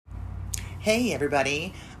Hey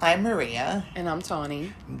everybody, I'm Maria. And I'm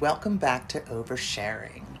Tawny. Welcome back to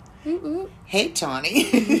Oversharing. Ooh, ooh. Hey Tawny.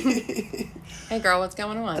 Hey girl, what's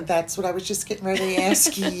going on? That's what I was just getting ready to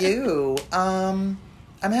ask you. I'm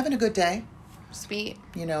having a good day. Sweet.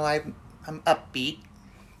 You know, I'm upbeat.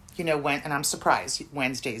 You know, and I'm surprised.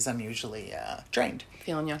 Wednesdays I'm usually drained.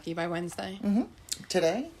 Feeling yucky by Wednesday? Mm-hmm.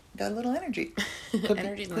 Today, got a little energy.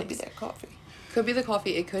 Energy's Could be nice. that coffee. Could be the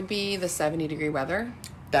coffee. It could be the 70-degree weather.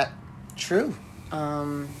 True.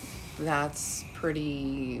 That's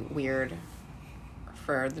pretty weird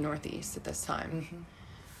for the Northeast at this time.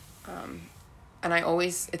 Mm-hmm. And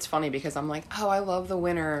it's funny because I'm like, oh, I love the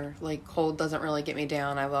winter. Like, cold doesn't really get me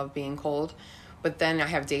down. I love being cold. But then I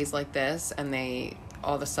have days like this and they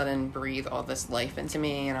all of a sudden breathe all this life into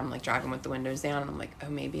me. And I'm like driving with the windows down and I'm like, oh,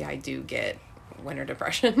 maybe I do get winter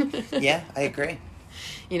depression. Yeah, I agree.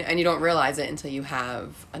 You know, and you don't realize it until you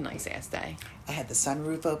have a nice ass day. I had the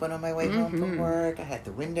sunroof open on my way home from work. I had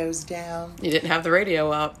the windows down. You didn't have the radio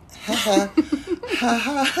up.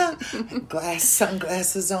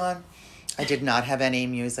 Sunglasses on. I did not have any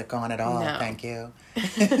music on at all. No. Thank you.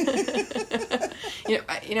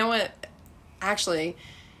 You know what? Actually,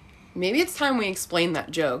 maybe it's time we explain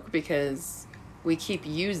that joke because we keep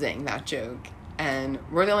using that joke. And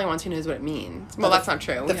we're the only ones who knows what it means. Well, that's not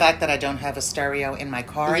true. The fact that I don't have a stereo in my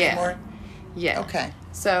car anymore? Yeah. Okay.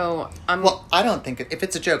 So, Well, I don't think if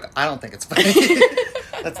it's a joke, I don't think it's funny.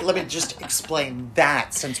 Let me just explain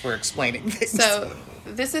that since we're explaining things. So,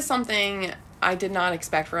 this is something I did not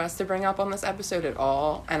expect for us to bring up on this episode at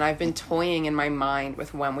all. And I've been toying in my mind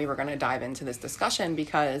with when we were going to dive into this discussion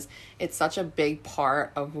because it's such a big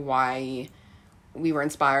part of why we were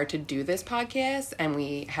inspired to do this podcast, and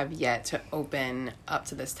we have yet to open up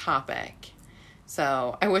to this topic.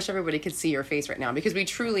 So I wish everybody could see your face right now because we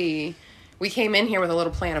came in here with a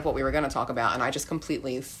little plan of what we were going to talk about, and I just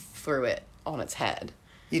completely threw it on its head.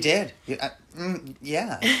 You did.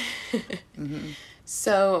 Yeah. Mm-hmm.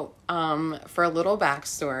 So, for a little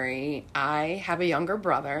backstory, I have a younger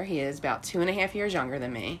brother. He is about 2.5 years younger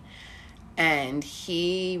than me, and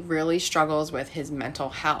he really struggles with his mental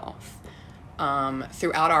health.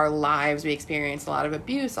 Throughout our lives, we experienced a lot of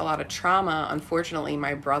abuse, a lot of trauma. Unfortunately,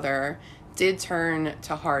 my brother did turn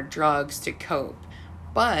to hard drugs to cope.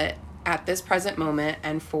 But at this present moment,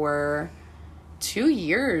 and for 2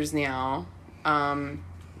 years now,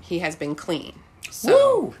 he has been clean.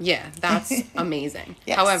 So, woo! Yeah, that's amazing.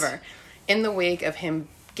 Yes. However, in the wake of him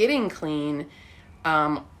getting clean,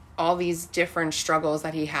 all these different struggles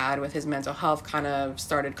that he had with his mental health kind of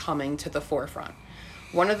started coming to the forefront.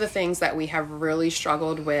 One of the things that we have really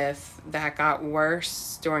struggled with that got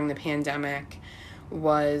worse during the pandemic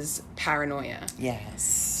was paranoia. Yes.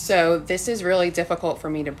 So this is really difficult for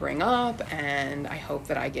me to bring up, and I hope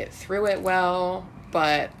that I get through it well,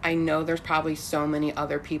 but I know there's probably so many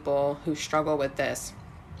other people who struggle with this,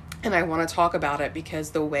 and I want to talk about it because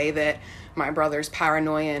the way that my brother's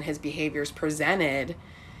paranoia and his behaviors presented,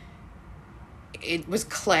 it was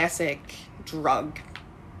classic drug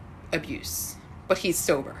abuse. But he's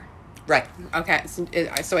sober. Right. Okay,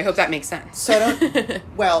 so I hope that makes sense. So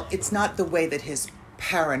well, it's not the way that his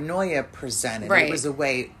paranoia presented. Right. It was the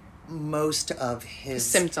way most of his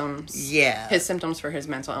symptoms. Yeah. His symptoms for his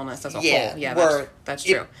mental illness as a whole. Yeah, that's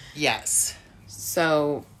true. Yes.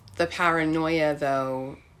 So the paranoia,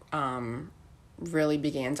 though, really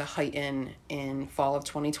began to heighten in fall of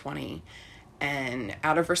 2020. And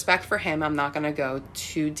out of respect for him, I'm not going to go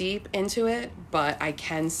too deep into it, but I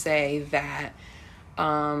can say that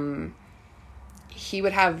he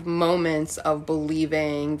would have moments of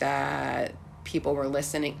believing that people were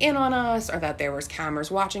listening in on us or that there was cameras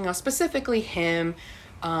watching us, specifically him.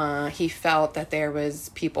 He felt that there was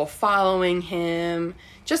people following him,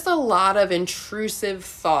 just a lot of intrusive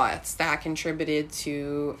thoughts that contributed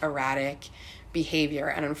to erratic behavior.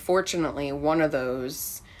 And unfortunately, one of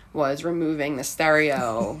those was removing the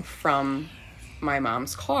stereo from my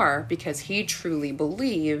mom's car because he truly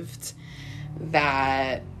believed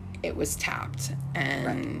that it was tapped,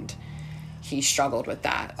 and he struggled with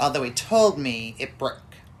that. Although he told me it broke.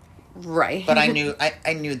 Right. But I knew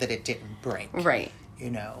that it didn't break. Right.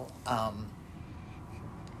 You know,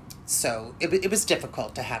 so it was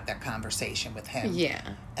difficult to have that conversation with him. Yeah.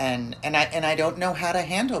 And I don't know how to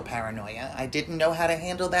handle paranoia. I didn't know how to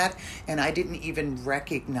handle that, and I didn't even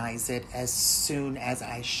recognize it as soon as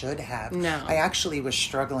I should have. No. I actually was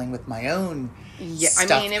struggling with my own stuff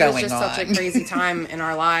I mean, it was just on. such a crazy time in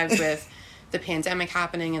our lives with the pandemic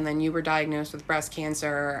happening, and then you were diagnosed with breast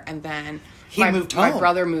cancer, and then my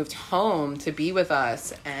brother moved home to be with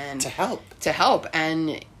us and to help.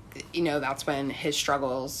 And, you know, that's when his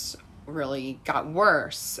struggles really got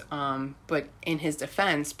worse. But in his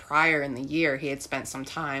defense, prior in the year, he had spent some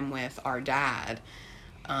time with our dad,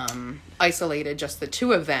 isolated, just the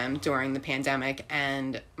two of them during the pandemic.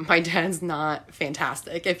 And my dad's not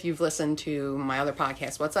fantastic. If you've listened to my other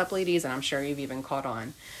podcast, What's Up, Ladies, and I'm sure you've even caught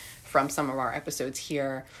on from some of our episodes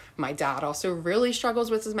here, my dad also really struggles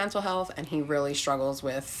with his mental health, and he really struggles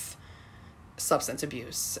with substance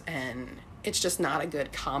abuse, and it's just not a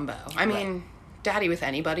good combo. I mean, daddy with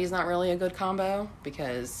anybody is not really a good combo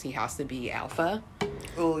because he has to be alpha.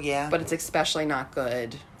 Oh, yeah. But it's especially not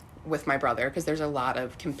good with my brother because there's a lot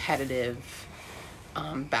of competitive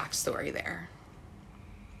backstory there.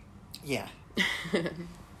 Yeah.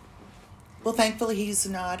 Well, thankfully he's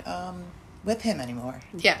not with him anymore.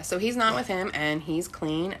 Yeah, so he's not with him, and he's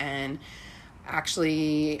clean, and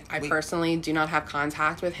actually I personally do not have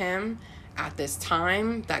contact with him at this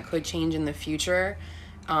time. That could change in the future.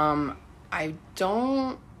 I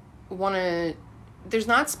don't want to, there's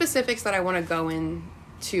not specifics that I want to go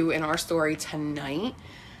into in our story tonight,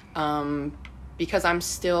 because I'm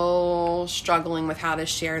still struggling with how to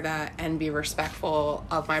share that and be respectful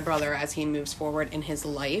of my brother as he moves forward in his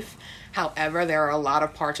life. However, there are a lot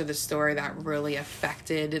of parts of the story that really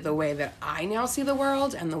affected the way that I now see the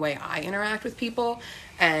world and the way I interact with people,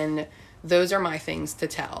 and those are my things to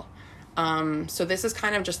tell. So this is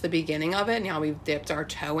kind of just the beginning of it. Now we've dipped our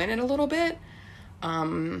toe in it a little bit. I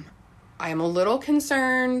am a little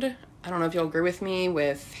concerned. I don't know if you'll agree with me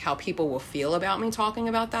with how people will feel about me talking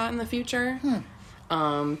about that in the future.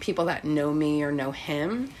 People that know me or know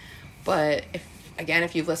him. But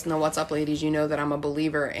if you've listened to What's Up, Ladies, you know that I'm a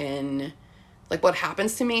believer in, like, what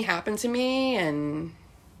happens to me happened to me, and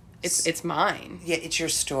it's mine. Yeah, it's your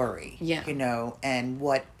story. Yeah. You know, and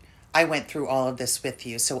what I went through all of this with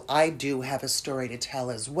you, so I do have a story to tell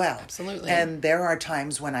as well. Absolutely. And there are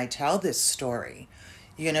times when I tell this story,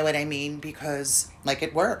 you know what I mean? Because, like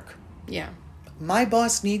at work. Yeah. My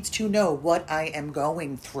boss needs to know what I am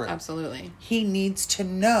going through. Absolutely. He needs to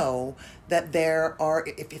know that there are,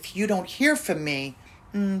 if you don't hear from me,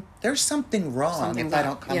 there's something wrong if I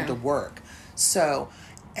don't come to work. So,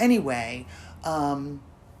 anyway, I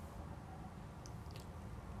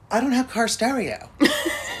don't have car stereo.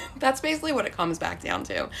 That's basically what it comes back down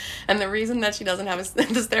to. And the reason that she doesn't have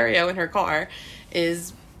the stereo in her car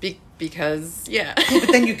is because, yeah.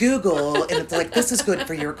 But then you Google, and it's like, this is good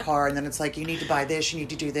for your car, and then it's like, you need to buy this, you need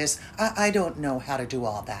to do this. I don't know how to do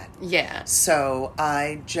all that. Yeah. So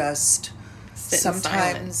I just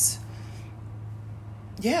sometimes,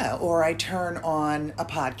 or I turn on a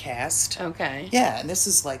podcast. Okay. Yeah, and this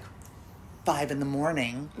is like 5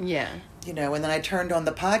 a.m. Yeah. You know, and then I turned on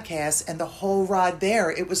the podcast, and the whole ride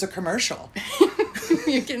there, it was a commercial.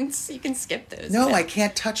 You can skip those. No, too. I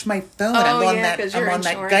can't touch my phone. I'm on that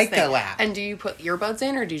Geico app. And do you put earbuds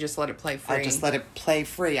in, or do you just let it play free? I just let it play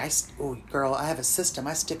free. Girl, I have a system.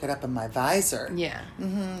 I stick it up in my visor. Yeah.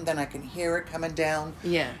 Then I can hear it coming down.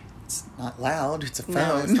 Yeah. It's not loud. It's a phone.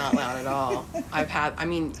 No, it's not loud at all.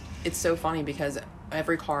 It's so funny because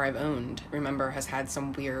every car I've owned, remember, has had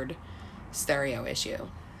some weird stereo issue.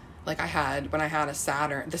 Like when I had the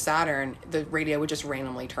Saturn, the radio would just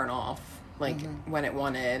randomly turn off, when it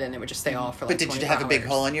wanted, and it would just stay off for like 24 hours. But did you have a big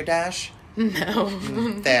hole in your dash? No.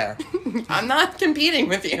 There. I'm not competing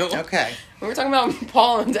with you. Okay. We were talking about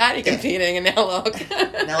Paul and Daddy competing, and now look.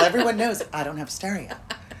 Now everyone knows I don't have stereo.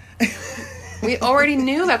 We already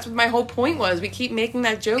knew. That's what my whole point was. We keep making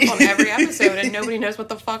that joke on every episode, and nobody knows what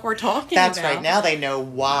the fuck we're talking about. That's right. Now they know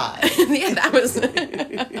why. Yeah,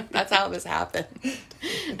 that's how this happened.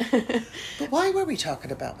 But why were we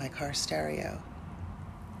talking about my car stereo?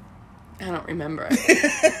 I don't remember.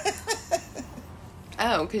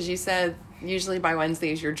 Oh, because you said usually by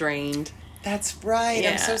Wednesdays you're drained. That's right.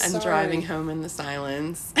 Yeah, I'm so sorry. And driving home in the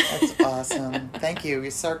silence. That's awesome. Thank you. You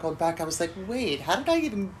circled back. I was like, wait, how did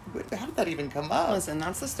that even come up? Listen,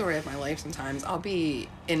 that's the story of my life sometimes. I'll be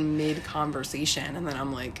in mid-conversation, and then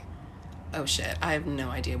I'm like, oh shit, I have no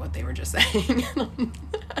idea what they were just saying.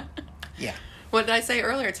 Yeah. What did I say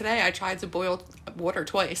earlier today? I tried to boil water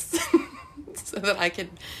twice so that I could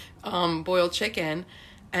boil chicken,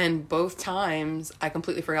 and both times I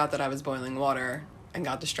completely forgot that I was boiling water and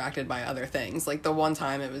got distracted by other things. Like the one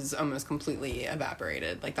time it was almost completely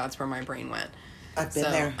evaporated. Like that's where my brain went. I've been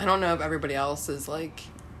there. I don't know if everybody else is like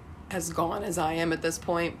as gone as I am at this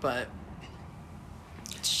point, but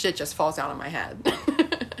shit just falls out of my head.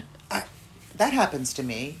 That happens to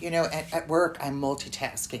me. You know, at work I'm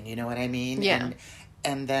multitasking, you know what I mean? Yeah.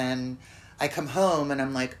 And then I come home and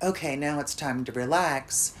I'm like, okay, now it's time to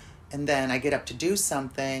relax. And then I get up to do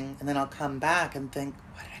something, and then I'll come back and think,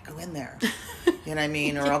 what did I go in there. You know what I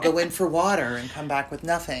mean? Or I'll go in for water and come back with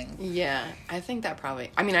nothing. Yeah, I think that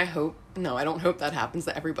probably, I mean, I don't hope that happens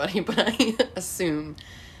to everybody, but I assume,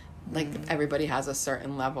 like, everybody has a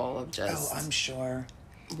certain level of just... Oh, I'm sure.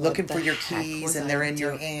 Looking for your keys and they're in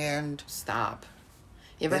your hand. Stop.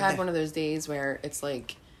 You ever had one of those days where it's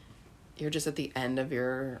like, you're just at the end of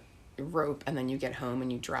your rope and then you get home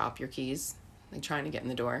and you drop your keys, like, trying to get in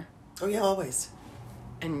the door? Oh, yeah, always.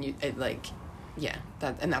 And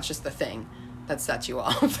that's just the thing that sets you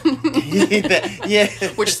off. Yeah.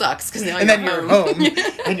 Which sucks, because now you're home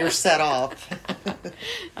and you're set off.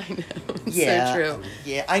 I know. Yeah. So true.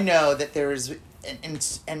 Yeah, I know that there's,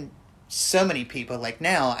 and so many people, like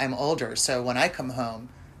now I'm older, so when I come home,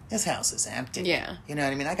 this house is empty. Yeah. You know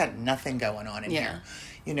what I mean? I got nothing going on in here.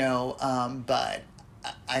 You know, but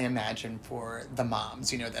I imagine for the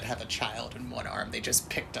moms, you know, that have a child in one arm, they just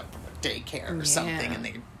picked up from a daycare or something,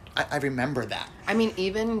 and I remember that. I mean,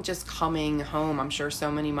 even just coming home, I'm sure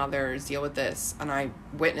so many mothers deal with this, and I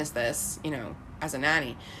witnessed this, you know, as a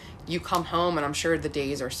nanny. You come home, and I'm sure the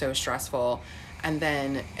days are so stressful, and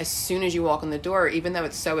then as soon as you walk in the door, even though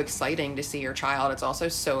it's so exciting to see your child, it's also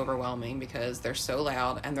so overwhelming because they're so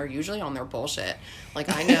loud, and they're usually on their bullshit. Like,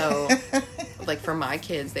 I know, like, for my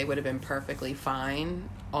kids, they would have been perfectly fine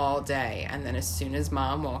all day, and then as soon as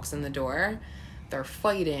mom walks in the door, they're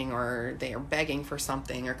fighting or they are begging for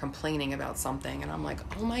something or complaining about something, and I'm like,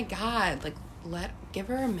 oh my God, like, give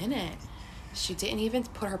her a minute. She didn't even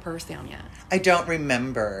put her purse down yet. I don't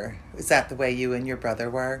remember. Is that the way you and your brother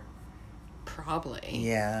were? Probably.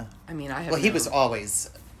 Yeah. I mean, he was always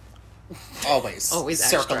circling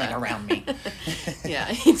extra. Around me. Yeah.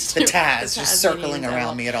 the Taz just circling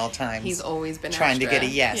around me at all times. He's always been trying extra. To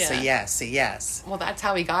get a yes, a yes. Well, that's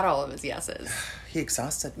how he got all of his yeses. He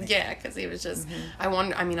exhausted me. Yeah, because he was just,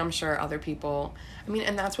 I'm sure other people,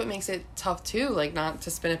 and that's what makes it tough too, like, not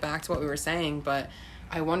to spin it back to what we were saying, but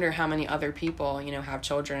I wonder how many other people, you know, have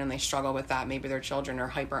children and they struggle with that. Maybe their children are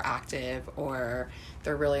hyperactive, or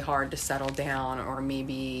they're really hard to settle down, or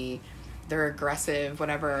maybe they're aggressive,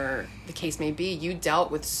 whatever the case may be. You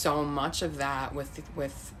dealt with so much of that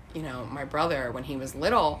with you know, my brother when he was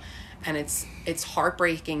little, and it's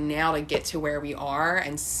heartbreaking now to get to where we are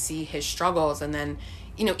and see his struggles. And then,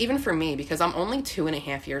 you know, even for me, because I'm only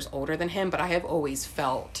 2.5 years older than him, but I have always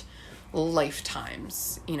felt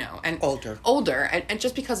lifetimes, you know, and older and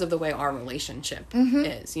just because of the way our relationship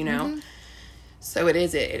is, you know. So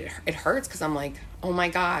it hurts, because I'm like, oh my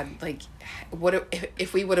God, like, what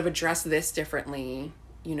if we would have addressed this differently,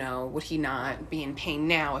 you know, would he not be in pain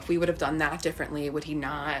now? If we would have done that differently, would he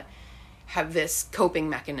not have this coping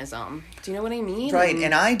mechanism? Do you know what I mean? Right.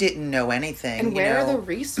 And I didn't know anything. And where are the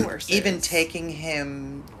resources? Even taking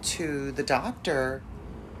him to the doctor,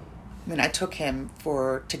 I took him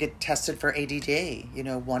to get tested for ADD. You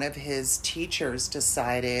know, one of his teachers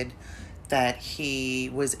decided that he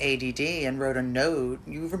was ADD and wrote a note.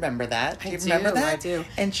 You remember that? Do you remember that? I do.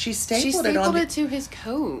 And she stapled it to his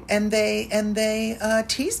coat. And they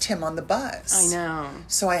teased him on the bus. I know.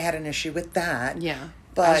 So I had an issue with that. Yeah.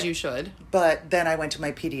 As you should. But then I went to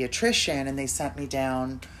my pediatrician, and they sent me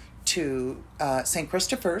down to St.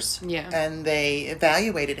 Christopher's. Yeah. And they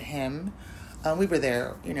evaluated him. We were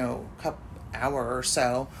there, you know, hour or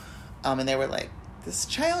so, and they were like, this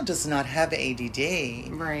child does not have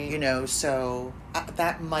ADD. Right. You know, so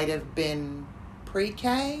that might have been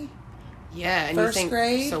pre-K? Yeah. And first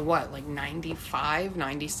grade? So what, like 95,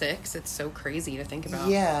 96? It's so crazy to think about.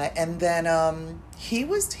 Yeah, and then he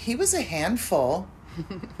was a handful.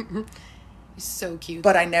 He's so cute.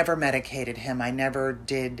 But I never medicated him. I never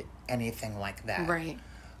did anything like that. Right.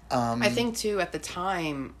 I think, too, at the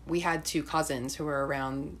time, we had 2 cousins who were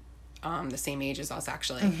around the same age as us,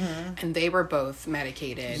 actually. And they were both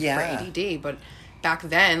medicated for ADD. But back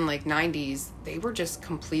then, like 90s, they were just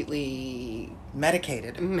completely...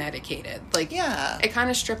 Medicated. Like, it kind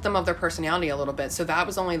of stripped them of their personality a little bit. So that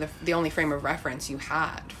was only the only frame of reference you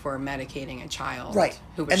had for medicating a child. Right.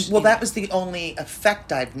 Who was, that was the only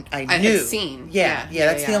effect I knew. I had seen. Yeah,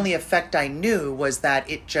 that's the only effect I knew, was that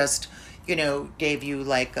it just... you know, gave you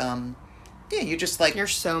like, you just like... You're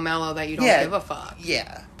so mellow that you don't give a fuck.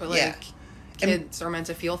 Yeah. But like, kids are meant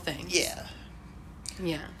to feel things. Yeah.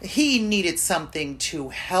 Yeah. He needed something to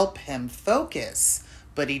help him focus,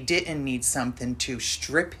 but he didn't need something to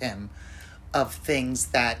strip him of things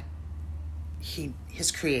that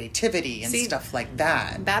his creativity and stuff like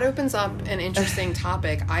that. That opens up an interesting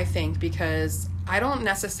topic, I think, because I don't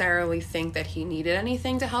necessarily think that he needed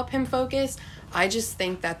anything to help him focus. I just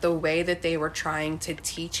think that the way that they were trying to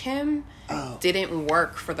teach him didn't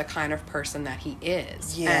work for the kind of person that he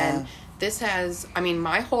is. Yeah. And this has, I mean,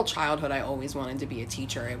 my whole childhood, I always wanted to be a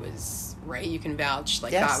teacher. It was, right, you can vouch,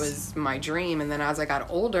 like, yes. that was my dream. And then as I got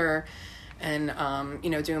older and,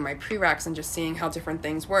 doing my prereqs and just seeing how different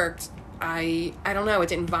things worked, I don't know, it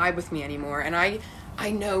didn't vibe with me anymore. And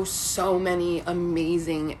I know so many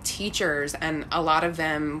amazing teachers, and a lot of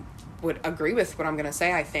them would agree with what I'm going to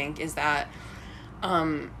say, I think, is that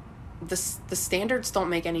the standards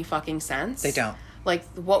don't make any fucking sense. They don't. Like,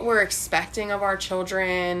 what we're expecting of our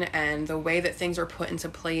children and the way that things are put into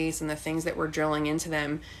place and the things that we're drilling into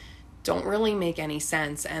them don't really make any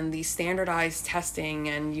sense. And the standardized testing,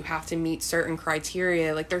 and you have to meet certain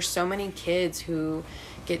criteria. Like, there's so many kids who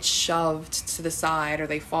get shoved to the side or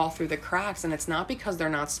they fall through the cracks, and it's not because they're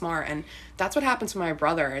not smart. And that's what happened to my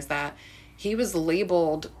brother, is that he was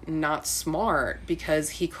labeled not smart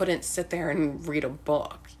because he couldn't sit there and read a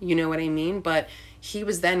book. You know what I mean? But he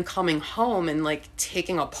was then coming home and, like,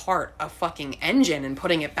 taking apart a fucking engine and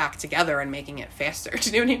putting it back together and making it faster.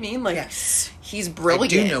 Do you know what I mean? Like, yes. He's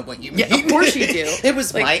brilliant. I do know what you mean. Yeah, of course you do. It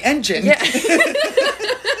was like, my engine. Yeah.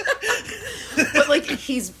 But, like,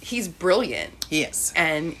 he's brilliant. Yes.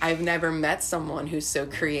 And I've never met someone who's so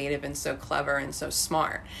creative and so clever and so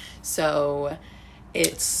smart. So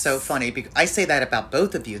it's so funny. Because I say that about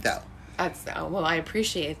both of you, though. Well, I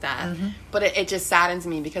appreciate that. Mm-hmm. But it just saddens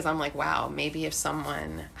me because I'm like, wow, maybe if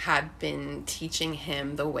someone had been teaching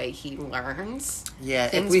him the way he learns,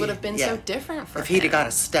 things would have been so different for him. If he'd have got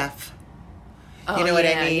a Steph. Oh, you know what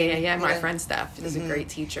I mean? Yeah. My friend Steph is a great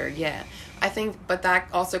teacher. Yeah. I think, but that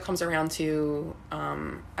also comes around to,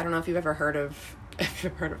 I don't know if you've ever heard of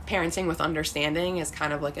parenting with understanding is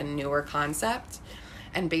kind of like a newer concept.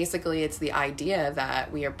 And basically it's the idea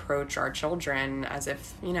that we approach our children as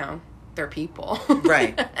if, they're people.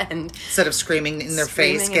 Right. And instead of screaming in their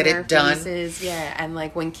face, get it done. Faces, yeah. And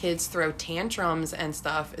like when kids throw tantrums and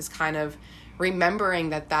stuff is kind of remembering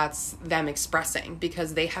that that's them expressing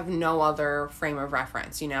because they have no other frame of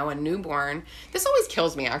reference, a newborn. This always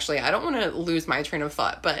kills me, actually. I don't want to lose my train of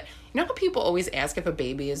thought, but you know how people always ask if a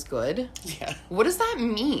baby is good? Yeah. What does that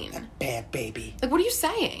mean? A bad baby. Like, what are you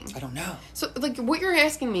saying? I don't know. So, like, what you're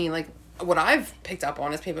asking me, like, what I've picked up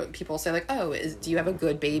on is people say, like, oh, do you have a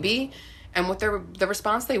good baby? And what the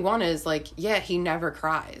response they want is, like, yeah, he never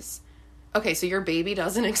cries. Okay, so your baby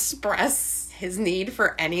doesn't express his need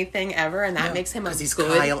for anything ever, and that makes him a he's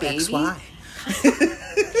good Kyle baby? XY.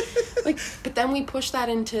 Like, but then we push that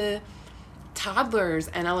into toddlers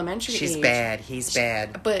and elementary She's age. bad. He's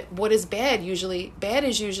bad. But what is bad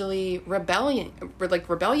is usually rebellion,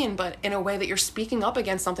 but in a way that you're speaking up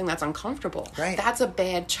against something that's uncomfortable. Right. That's a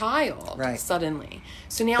bad child. Right. Suddenly.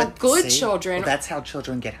 So now good children. Well, that's how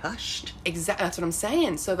children get hushed. Exactly. That's what I'm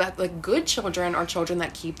saying. So that like good children are children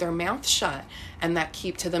that keep their mouth shut and that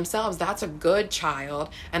keep to themselves. That's a good child.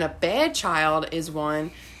 And a bad child is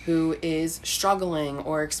one who is struggling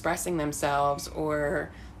or expressing themselves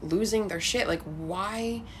or losing their shit. Like,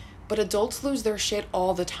 why? But adults lose their shit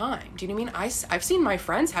all the time. Do you know what I mean? I've seen my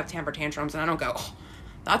friends have temper tantrums and I don't go, oh,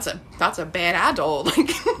 that's a bad adult.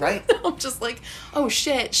 Like, right. I'm just like, oh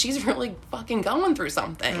shit, she's really fucking going through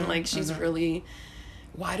something. Mm-hmm. Like, she's really,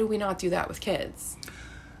 why do we not do that with kids?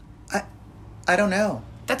 I don't know.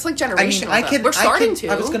 That's like generational. I mean, we're starting to.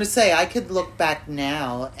 I was going to say, I could look back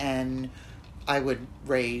now and I would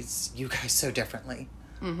raise you guys so differently.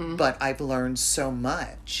 Mm-hmm. But I've learned so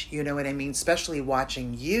much, you know what I mean? Especially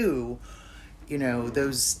watching you,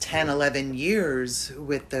 those 10, 11 years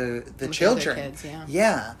with the children. The kids, yeah.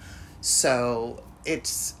 Yeah. So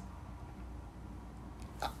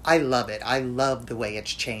I love it. I love the way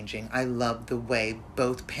it's changing. I love the way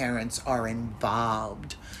both parents are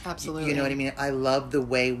involved. Absolutely. You know what I mean? I love the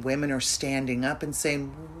way women are standing up and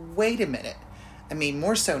saying, wait a minute. I mean,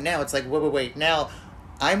 more so now, it's like, wait. Now,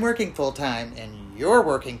 I'm working full-time and you're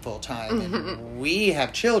working full-time and we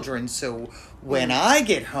have children. So when I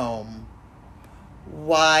get home,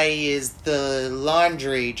 why is the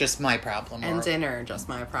laundry just my problem? And dinner just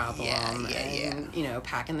my problem. Yeah.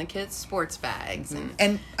 Packing the kids' sports bags.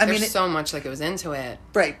 And I there's mean, so much that goes into it.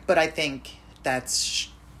 Right. But I think that's...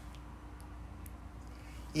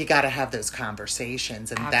 You got to have those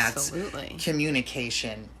conversations. And Absolutely. That's...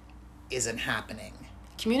 Communication isn't happening.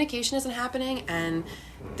 Communication isn't happening, and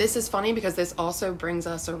this is funny because this also brings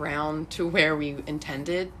us around to where we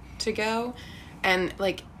intended to go. And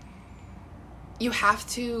like, you have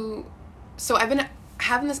to... So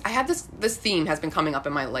this theme has been coming up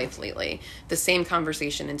in my life lately. The same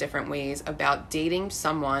conversation in different ways about dating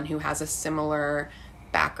someone who has a similar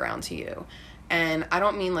background to you. And I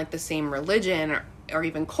don't mean like the same religion or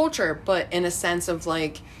even culture, but in a sense of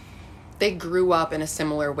like they grew up in a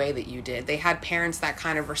similar way that you did. They had parents that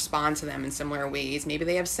kind of respond to them in similar ways. Maybe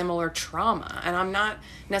they have similar trauma. And I'm not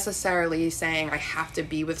necessarily saying I have to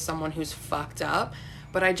be with someone who's fucked up,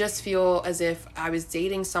 but I just feel as if I was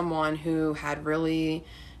dating someone who had really,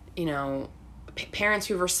 you know, parents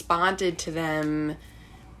who responded to them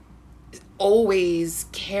always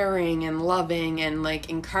caring and loving and like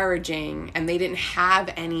encouraging, and they didn't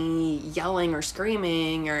have any yelling or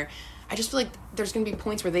screaming. Or I just feel like there's going to be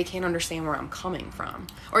points where they can't understand where I'm coming from.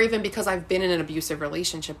 Or even because I've been in an abusive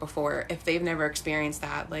relationship before, if they've never experienced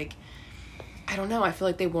that, like, I don't know, I feel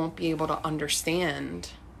like they won't be able to understand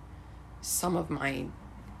some of my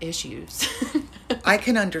issues. I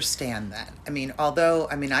can understand that. I mean, although,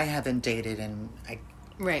 I haven't dated in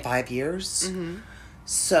like 5 years. Mm-hmm.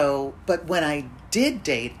 So, but when I did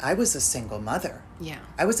date, I was a single mother. Yeah.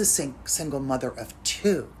 I was a single mother of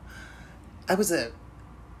 2. I was a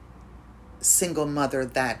single mother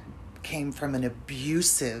that came from an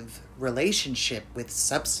abusive relationship with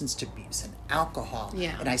substance abuse and alcohol.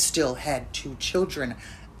 Yeah. And I still had 2 children.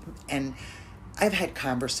 And I've had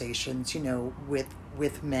conversations, you know, with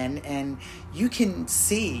men, and you can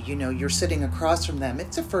see, you know, you're sitting across from them.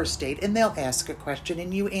 It's a first date, and they'll ask a question,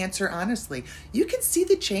 and you answer honestly. You can see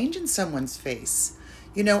the change in someone's face.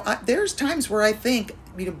 You know, there's times where I think,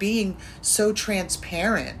 you know, being so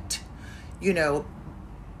transparent, you know,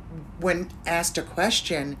 when asked a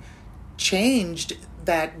question, changed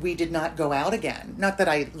that we did not go out again. Not that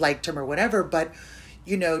I liked him or whatever, but,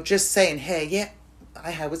 you know, just saying, hey, yeah,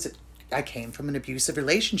 I came from an abusive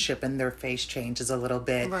relationship, and their face changes a little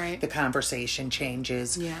bit. Right. The conversation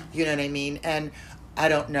changes. Yeah. You know what I mean? And I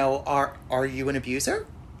don't know, are you an abuser?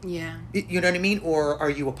 Yeah. You know what I mean? Or are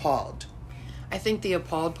you appalled? I think the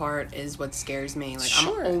appalled part is what scares me. Like,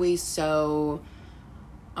 Sure. I'm always so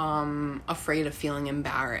afraid of feeling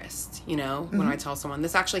embarrassed, you know, when I tell someone.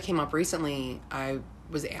 This actually came up recently. I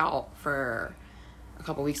was out for a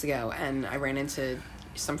couple weeks ago, and I ran into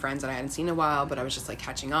some friends that I hadn't seen in a while, but I was just like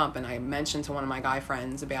catching up, and I mentioned to one of my guy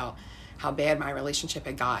friends about how bad my relationship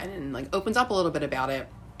had gotten, and like opens up a little bit about it.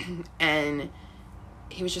 And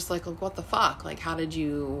he was just like, what the fuck? Like, how did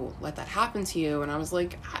you let that happen to you? And I was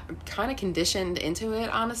like, I'm kind of conditioned into it,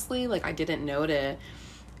 honestly. Like, I didn't know to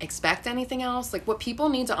expect anything else. Like, what people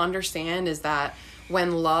need to understand is that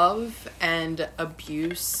when love and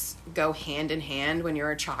abuse go hand in hand when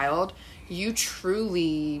you're a child, you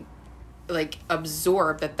truly like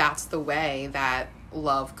absorb that that's the way that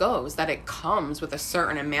love goes, that it comes with a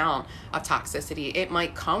certain amount of toxicity. It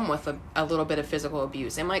might come with a little bit of physical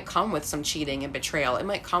abuse. It might come with some cheating and betrayal. It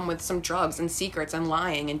might come with some drugs and secrets and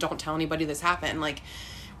lying and don't tell anybody this happened. Like,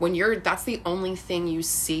 when that's the only thing you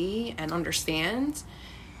see and understand,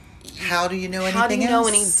 how do you know anything else? How do you know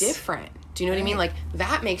any different? Do you know what I mean? Right. Like,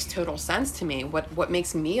 that makes total sense to me. What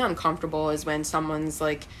makes me uncomfortable is when someone's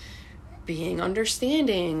like being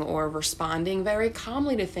understanding or responding very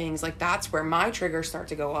calmly to things. Like, that's where my triggers start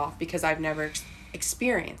to go off, because I've never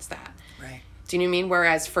experienced that. Right. Do you know what I mean?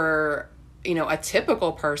 Whereas for, you know, a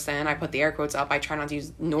typical person, I put the air quotes up, I try not to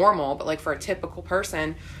use normal, but like for a typical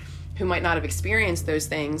person who might not have experienced those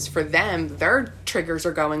things, for them, their triggers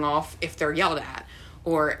are going off if they're yelled at,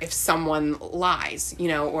 or if someone lies, you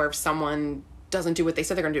know, or if someone doesn't do what they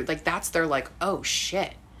said they're going to do. Like, that's their like, oh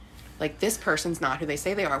shit. Like, this person's not who they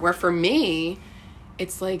say they are. Where for me,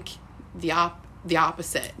 it's like the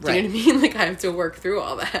opposite. Do you know what I mean? Like, I have to work through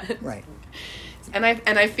all that. Right. And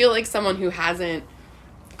I feel like someone who hasn't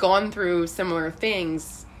gone through similar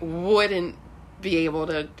things wouldn't be able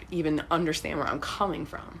to even understand where I'm coming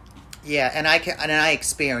from. Yeah, and I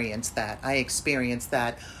experienced that. I experienced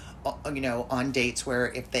that, you know, on dates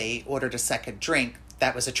where if they ordered a second drink,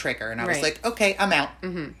 that was a trigger, and I was like, okay, I'm out.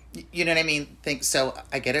 Mm-hmm. You know what I mean? So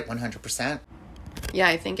I get it 100%. Yeah,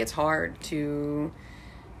 I think it's hard to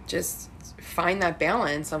just find that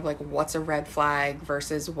balance of like what's a red flag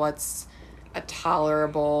versus what's a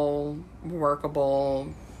tolerable,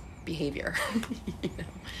 workable behavior. You know?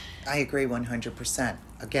 I agree 100%.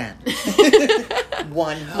 Again,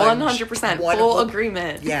 100%. Full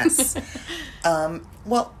agreement. Yes.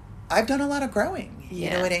 Well, I've done a lot of growing. You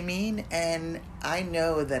Yeah. know what I mean? And I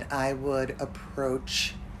know that I would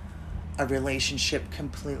approach a relationship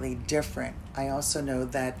completely different. I also know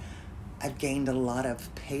that I've gained a lot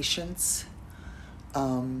of patience.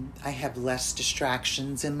 I have less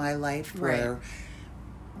distractions in my life where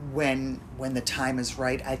when the time is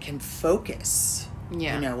right, I can focus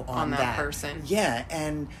Yeah, you know, on that person. Yeah,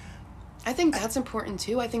 and I think that's important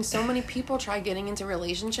too. I think so many people try getting into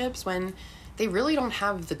relationships when they really don't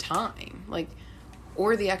have the time, like,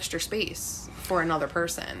 or the extra space for another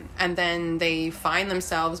person. And then they find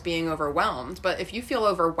themselves being overwhelmed. But if you feel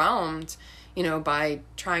overwhelmed, you know, by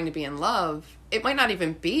trying to be in love, it might not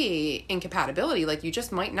even be incompatibility. Like, you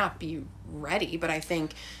just might not be ready. But I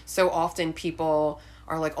think so often people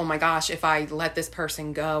are like, oh my gosh, if I let this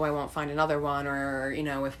person go, I won't find another one. Or, you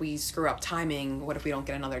know, if we screw up timing, what if we don't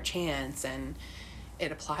get another chance? And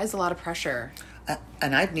it applies a lot of pressure.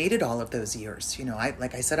 And I've needed all of those years. You know,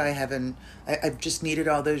 like I said, I've just needed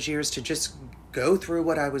all those years to just go through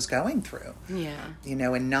what I was going through. Yeah. You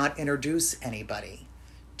know, and not introduce anybody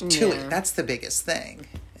to it. That's the biggest thing.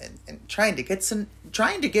 And trying to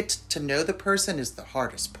get to know the person is the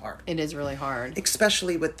hardest part. It is really hard.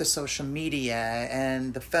 Especially with the social media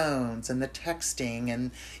and the phones and the texting and,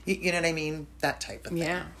 you know what I mean? That type of thing.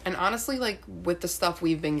 Yeah. And honestly, like, with the stuff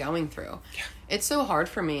we've been going through, it's so hard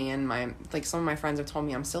for me. And some of my friends have told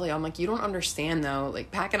me I'm silly. I'm like, you don't understand though. Like,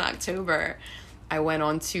 back in October, I went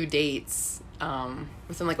on 2 dates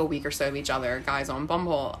within like a week or so of each other, guys on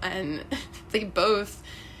Bumble. And they both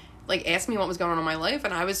like asked me what was going on in my life,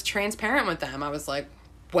 and I was transparent with them. I was like,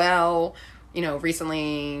 well, you know,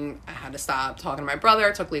 recently I had to stop talking to my brother,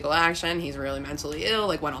 took legal action. He's really mentally ill,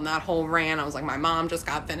 like went on that whole rant. I was like, my mom just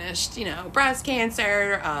got finished, you know, breast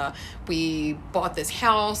cancer. We bought this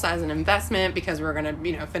house as an investment because we were going to,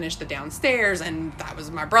 you know, finish the downstairs, and that was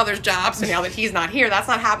my brother's job. So now that he's not here, that's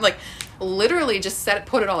not happening. Like, literally just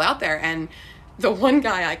put it all out there. And the one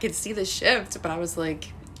guy, I could see the shift, but I was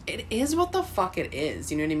like, it is what the fuck it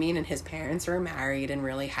is, you know what I mean? And his parents were married and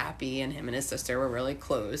really happy, and him and his sister were really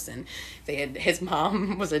close, and his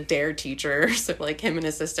mom was a DARE teacher, so like him and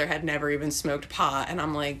his sister had never even smoked pot. And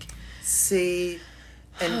I'm like, see,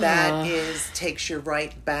 and that takes you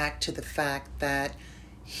right back to the fact that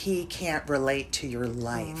he can't relate to your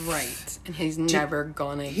life. Right. And he's never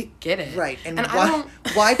gonna get it. Right. And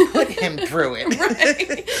why put him through it?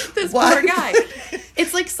 Right. This poor guy.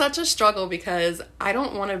 It's like such a struggle, because I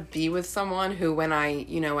don't want to be with someone who, when I,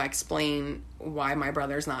 you know, explain why my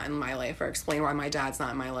brother's not in my life, or explain why my dad's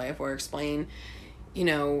not in my life, or explain, you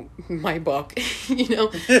know, my book, you know,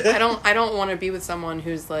 I don't want to be with someone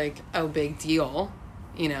who's like, oh, big deal.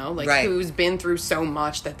 You know, like, who's been through so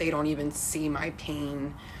much that they don't even see my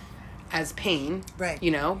pain as pain. Right.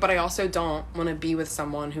 You know, but I also don't want to be with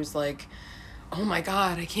someone who's like, oh my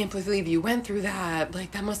God, I can't believe you went through that.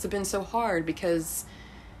 Like, that must have been so hard, because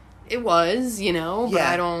it was, you know, but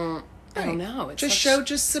I don't know. It's just show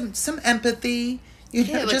some empathy. You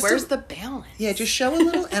know, like, where's the balance? Yeah, just show a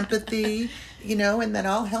little empathy, you know, and then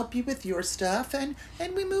I'll help you with your stuff, and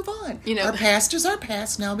we move on. You know, our past is our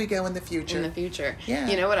past. Now we go in the future. In the future. Yeah.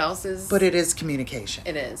 You know what else is? But it is communication.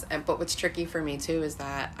 It is. But what's tricky for me, too, is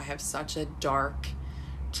that I have such a dark,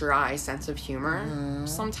 dry sense of humor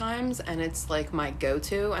sometimes, and it's like my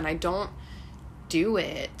go-to, and I don't do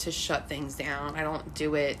it to shut things down. I don't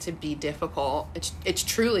do it to be difficult. It's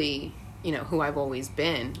truly, you know, who I've always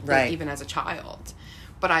been, like, even as a child.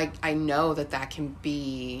 But I know that can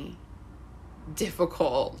be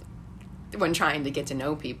difficult when trying to get to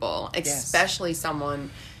know people, especially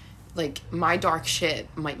someone like my dark shit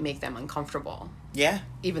might make them uncomfortable. Yeah.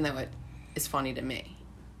 Even though it is funny to me.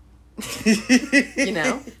 You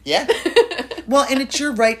know? Yeah. Well, and it's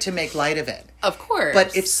your right to make light of it. Of course.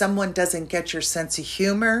 But if someone doesn't get your sense of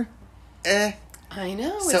humor, I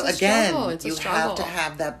know. So again, you have to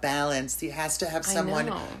have that balance. You have to have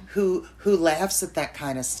someone who laughs at that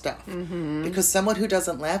kind of stuff. Mm-hmm. Because someone who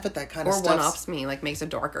doesn't laugh at that kind of stuff, or one-ups me, like makes a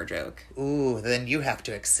darker joke. Ooh, then you have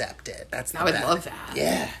to accept it. I would love that.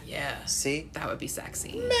 Yeah. Yeah. See? That would be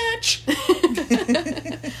sexy. Match.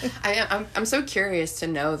 I'm so curious to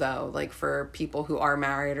know, though, like, for people who are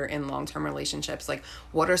married or in long-term relationships, like,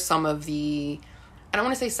 what are some of the, I don't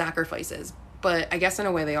want to say sacrifices, but I guess in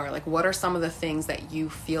a way they are. Like, what are some of the things that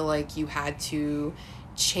you feel like you had to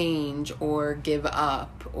change or give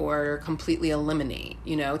up or completely eliminate,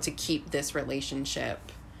 you know, to keep this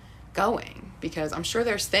relationship going? Because I'm sure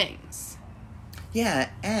there's things.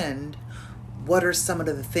 Yeah, and what are some of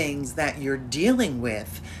the things that you're dealing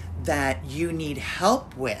with that you need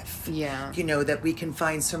help with? Yeah. You know, that we can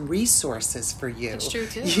find some resources for you. It's true,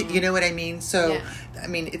 too. You know what I mean? So, I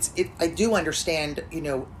mean, I do understand, you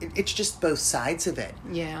know, it's just both sides of it.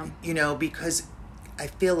 Yeah. You know, because I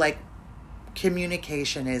feel like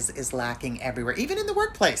communication is lacking everywhere, even in the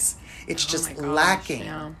workplace. It's just lacking.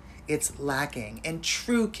 Yeah. It's lacking. And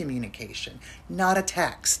true communication, not a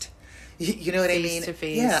text. You know what I mean?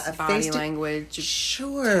 Face-to-face, yeah, body language,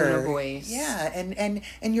 sure, tone of voice. Yeah,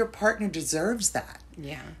 and your partner deserves that.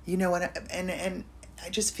 Yeah. You know, and I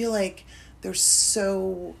just feel like there's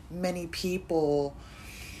so many people,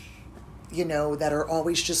 you know, that are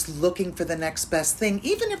always just looking for the next best thing.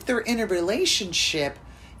 Even if they're in a relationship,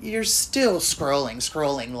 you're still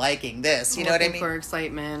scrolling, liking this. You know what I mean? For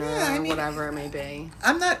excitement or whatever it may be.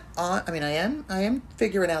 I'm not on. I mean, I am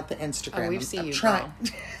figuring out the Instagram. Oh, we see you, trying.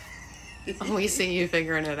 We see you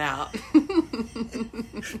figuring it out.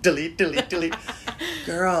 delete.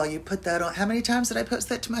 Girl, you put that on. How many times did I post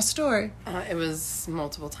that to my story? It was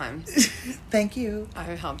multiple times. Thank you. I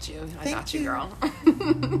helped you. I Thank got you, you. girl.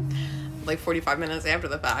 Like 45 minutes after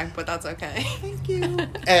the fact, but that's okay. Thank you.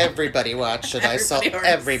 Everybody watched it. I saw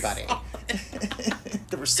everybody.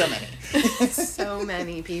 There were so many. So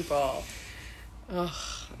many people.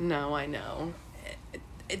 Oh, no, I know.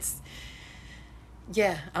 It's...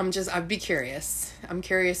 Yeah, I'd be curious. I'm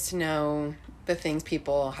curious to know the things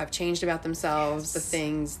people have changed about themselves, the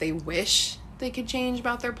things they wish they could change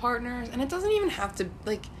about their partners. And it doesn't even have to,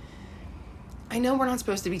 like, I know we're not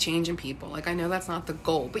supposed to be changing people. Like, I know that's not the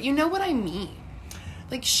goal, but you know what I mean.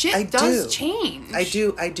 Like, shit does change. I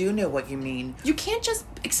do know what you mean. You can't just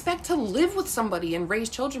expect to live with somebody and raise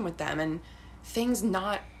children with them and things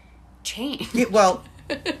not change. Yeah, well,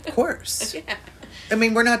 of course. Yeah. I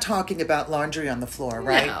mean, we're not talking about laundry on the floor,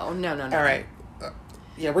 right? No. All right.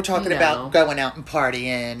 Yeah, we're talking about going out and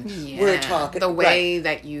partying. Yeah. We're talking the way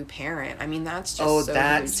that you parent. I mean, that's just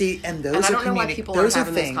huge. See, and those and I are don't know why people aren't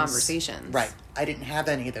having those conversations. Right. I didn't have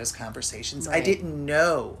any of those conversations. Right. I didn't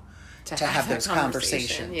know to have those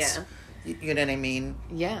conversations. Yeah. You know what I mean?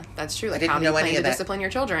 Yeah, that's true. Like, I didn't how do you know any plan to of that. discipline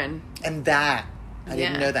your children? And that, I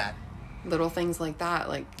didn't know that. Little things like that.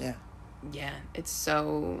 Like, yeah, it's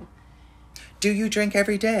so... Do you drink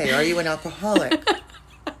every day? Are you an alcoholic?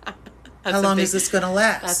 How long is this going to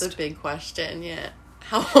last? That's a big question, yeah.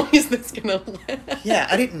 How long is this going to last? Yeah,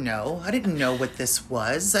 I didn't know. I didn't know what this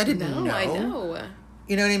was. I didn't know. I know.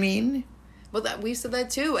 You know what I mean? Well, we said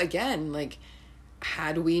that too. Again, like,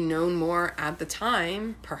 had we known more at the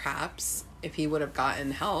time, perhaps, if he would have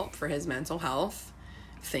gotten help for his mental health,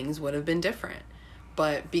 things would have been different.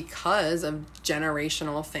 But because of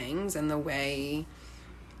generational things and the way...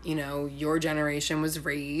 you know, your generation was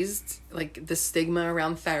raised, like the stigma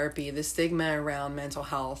around therapy, the stigma around mental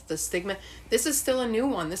health, the stigma, this is still a new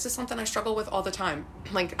one. This is something I struggle with all the time.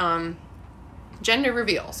 Like, gender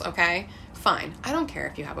reveals, okay? Fine. I don't care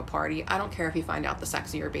if you have a party. I don't care if you find out the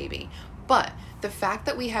sex of your baby. But the fact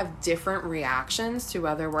that we have different reactions to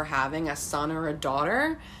whether we're having a son or a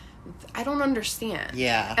daughter, I don't understand.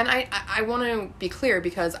 Yeah. And I want to be clear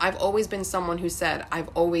because I've always been someone who said I've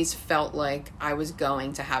always felt like I was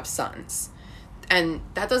going to have sons. And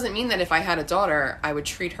that doesn't mean that if I had a daughter, I would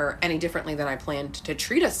treat her any differently than I planned to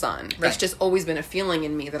treat a son. Right. It's just always been a feeling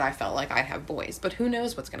in me that I felt like I'd have boys. But who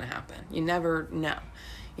knows what's going to happen? You never know,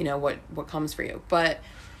 you know, what comes for you. But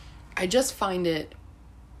I just find it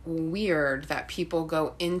weird that people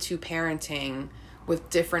go into parenting with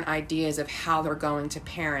different ideas of how they're going to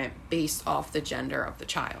parent based off the gender of the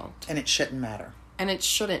child. And it shouldn't matter. And it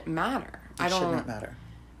shouldn't matter. It should not matter.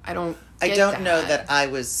 I don't know that I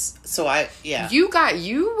was... So yeah.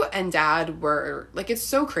 You and Dad were... Like, it's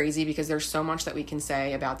so crazy because there's so much that we can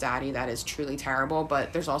say about Daddy that is truly terrible,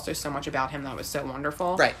 but there's also so much about him that was so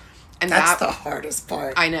wonderful. Right. And that's the hardest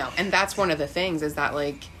part. I know. And that's one of the things is that,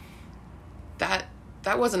 like...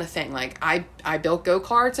 That wasn't a thing. Like, I built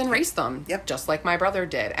go-karts and raced them. Yep. Just like my brother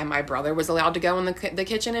did. And my brother was allowed to go in the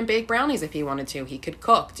kitchen and bake brownies if he wanted to. He could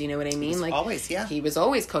cook. Do you know what I mean? Like, always, yeah. He was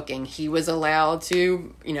always cooking. He was allowed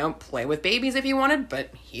to, you know, play with babies if he wanted, but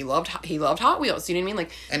he loved Hot Wheels. Do you know what I mean?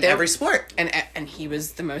 Like, and every sport. And he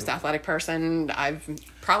was the most athletic person I've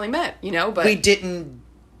probably met, you know, but... We didn't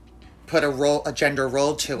put a gender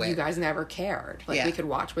role to it. You guys never cared. Like, yeah. We could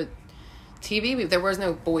watch with... TV, there was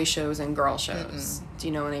no boy shows and girl shows. Mm-mm. Do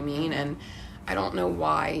you know what I mean? And I don't know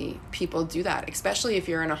why people do that, especially if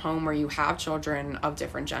you're in a home where you have children of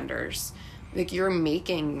different genders. Like, you're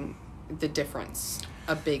making the difference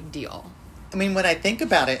a big deal. I mean, when I think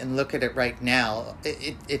about it and look at it right now,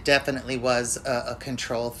 it definitely was a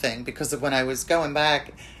control thing, because of when I was going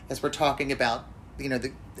back, as we're talking about, you know,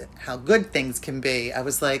 how good things can be, I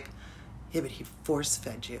was like, yeah, but he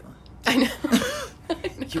force-fed you. I know.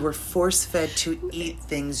 You were force-fed to eat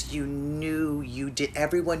things you knew you did.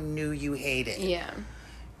 Everyone knew you hated. Yeah.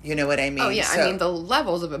 You know what I mean? Oh, yeah. So, I mean, the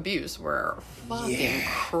levels of abuse were fucking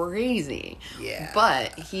crazy. Yeah.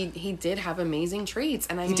 But he did have amazing traits.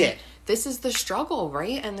 And I mean, did. this is the struggle,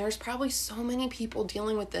 right? And there's probably so many people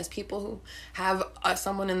dealing with this, people who have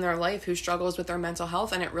someone in their life who struggles with their mental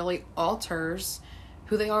health, and it really alters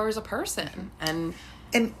who they are as a person. And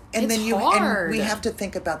then we have to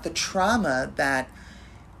think about the trauma that,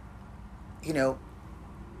 you know,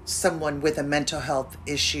 someone with a mental health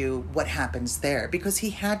issue, what happens there, because he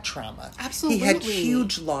had trauma. Absolutely. He had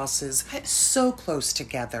huge losses so close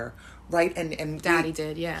together, right? And Daddy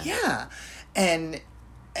did, yeah. Yeah. And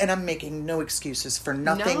I'm making no excuses for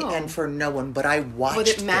nothing and for no one, but I watched But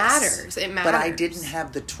it matters. It matters. But I didn't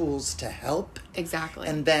have the tools to help. Exactly.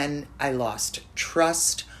 And then I lost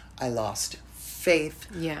trust. I lost faith.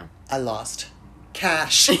 Yeah. I lost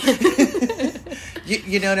cash.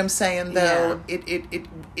 you know what I'm saying, though? Yeah.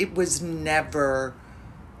 It was never,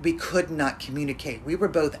 we could not communicate. We were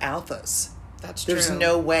both alphas. That's true. There's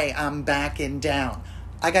no way I'm backing down.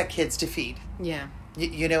 I got kids to feed. Yeah.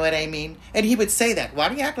 You know what I mean? And he would say that. Why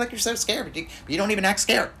do you act like you're so scared? You don't even act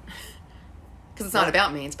scared. Because it's not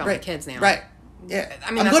about me. It's about my kids now. Right. Yeah.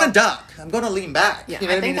 I mean, I'm going to duck. I'm going to lean back. Yeah, you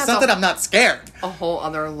know what I mean? It's not that's that I'm not scared. A whole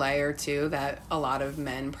other layer, too, that a lot of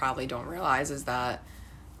men probably don't realize is that,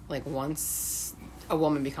 like, once a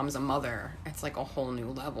woman becomes a mother, it's like a whole new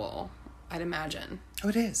level, I'd imagine. Oh,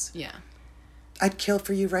 it is. Yeah. I'd kill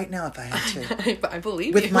for you right now if I had to. I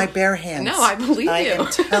believe With you. my bare hands. No, I believe you. I am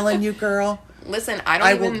telling you, girl. Listen,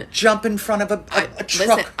 I will jump in front of a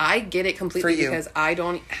truck. Listen, I get it completely for you. because I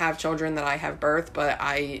don't have children that I have birthed, but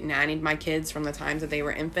I nannied my kids from the times that they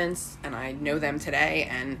were infants, and I know them today,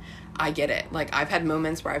 and I get it. Like, I've had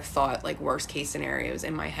moments where I've thought, like, worst case scenarios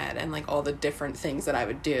in my head, and, like, all the different things that I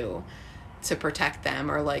would do to protect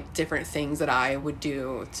them, or, like, different things that I would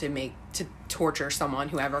do to torture someone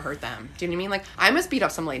who ever hurt them. Do you know what I mean? Like, I almost beat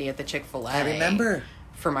up some lady at the Chick-fil-A. I remember.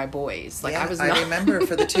 For my boys. Like, yeah, I remember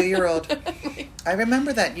for the 2-year-old. I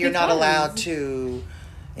remember that you're not allowed to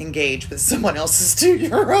engage with someone else's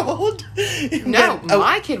 2-year-old. No,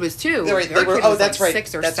 my kid was 2. They were, that's like right.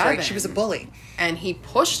 6 or that's 7. Right. She was a bully. And he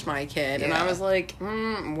pushed my kid, and I was like,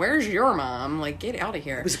 where's your mom? Like, get out of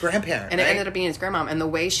here. It was a grandparent, And right? it ended up being his grandmom. And the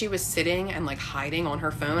way she was sitting and, like, hiding on her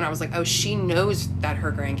phone, I was like, oh, she knows that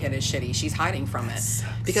her grandkid is shitty. She's hiding from it.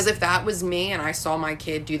 Because if that was me and I saw my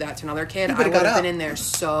kid do that to another kid, I would have been in there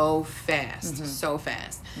so fast. Mm-hmm. So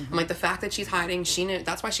fast. Mm-hmm. I'm like, the fact that she's hiding, she knew.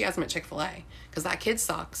 That's why she has him at Chick-fil-A. Because that kid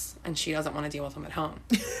sucks, and she doesn't want to deal with him at home.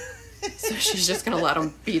 So she's just going to let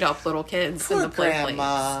him beat up little kids in the play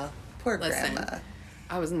place. Poor grandma.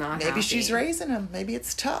 I was not Maybe happy. she's raising him. Maybe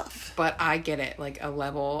it's tough. But I get it, like a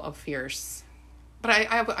level of fierce. But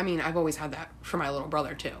I mean, I've always had that for my little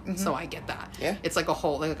brother too. Mm-hmm. So I get that. Yeah. It's like a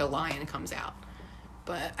whole, like a lion comes out.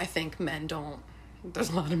 But I think men don't. There's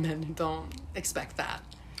a lot of men who don't expect that.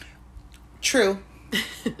 True.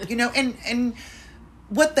 You know, and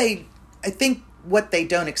I think what they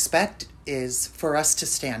don't expect is for us to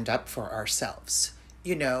stand up for ourselves,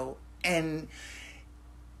 you know, and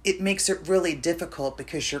it makes it really difficult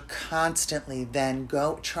because you're constantly then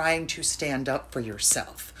trying to stand up for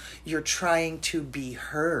yourself. You're trying to be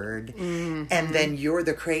heard, and then you're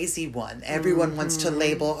the crazy one. Everyone wants to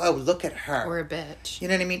label, oh, look at her. Or a bitch. You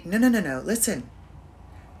know what I mean? No. Listen,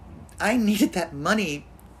 I needed that money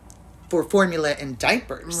for formula and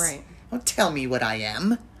diapers. Right. Don't tell me what I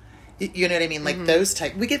am. You know what I mean? Like those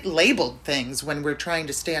type. We get labeled things when we're trying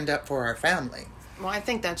to stand up for our family. Well, I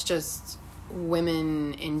think that's just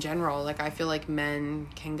women in general. Like, I feel like men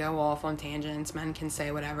can go off on tangents. Men can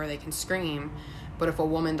say whatever. They can scream. But if a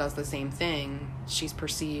woman does the same thing, she's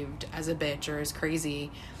perceived as a bitch or as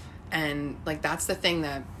crazy. And, like, that's the thing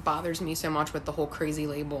that bothers me so much with the whole crazy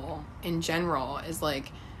label in general is,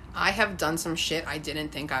 like, I have done some shit I didn't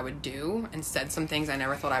think I would do and said some things I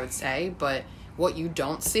never thought I would say, but what you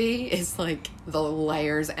don't see is, like, the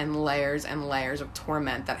layers and layers and layers of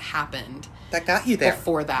torment that happened that got you there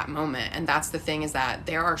before that moment. And that's the thing, is that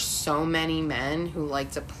there are so many men who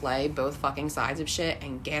like to play both fucking sides of shit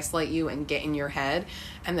and gaslight you and get in your head,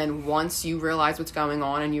 and then once you realize what's going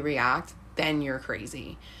on and you react, then you're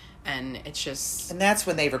crazy. And it's just... And that's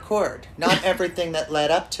when they record. Not everything that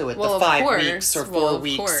led up to it, well, the 5 weeks or 4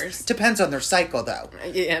 weeks. Course. Depends on their cycle, though.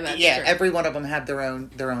 Yeah, that's true. Every one of them have their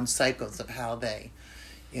own cycles of how they,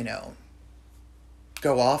 you know,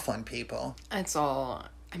 go off on people. It's all...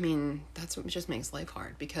 I mean, that's what just makes life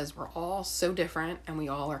hard, because we're all so different, and we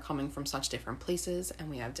all are coming from such different places, and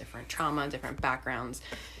we have different trauma, different backgrounds,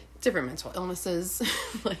 different mental illnesses.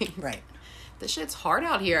 Like, right. This shit's hard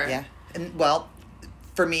out here. Yeah. And, well...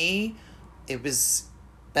 For me, it was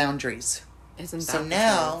boundaries. Isn't that so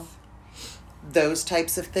now, those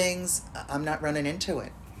types of things, I'm not running into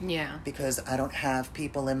it. Yeah. Because I don't have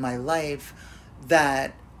people in my life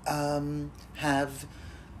that have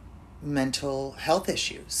mental health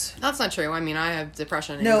issues. That's not true. I mean, I have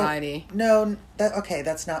depression and anxiety. No,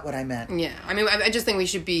 that's not what I meant. Yeah. I mean, I just think we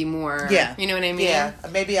should be more, yeah. You know what I mean? Yeah.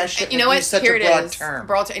 Maybe I shouldn't use such Here a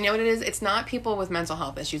broad term. You know what it is? It's not people with mental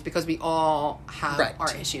health issues, because we all have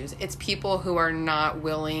our issues. It's people who are not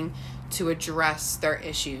willing to address their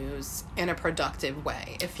issues in a productive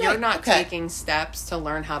way. If you're not taking steps to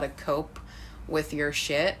learn how to cope with your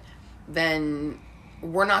shit, then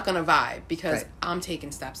we're not going to vibe, because I'm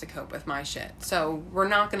taking steps to cope with my shit. So we're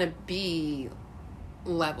not going to be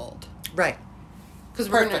leveled. Right. Because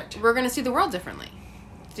we're going to see the world differently.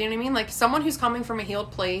 Do you know what I mean? Like, someone who's coming from a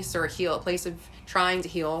healed place, or a place of trying to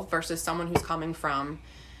heal, versus someone who's coming from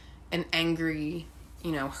an angry,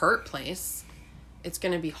 hurt place, it's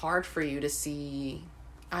going to be hard for you to see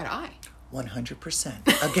eye to eye.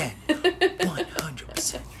 100%. Again,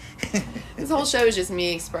 100%. This whole show is just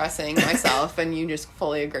me expressing myself and you just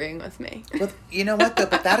fully agreeing with me. Well, you know what though?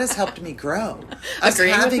 But that has helped me grow.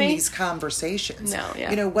 Agreeing having with me? these conversations. No,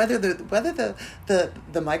 yeah. Whether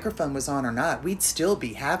the microphone was on or not, we'd still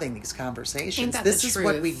be having these conversations. This is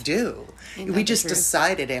what we do. We just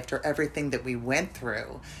decided after everything that we went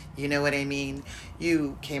through. You know what I mean?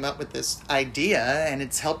 You came up with this idea, and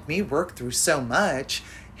it's helped me work through so much.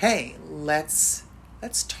 Hey, let's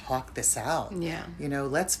talk this out. Yeah.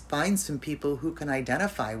 Let's find some people who can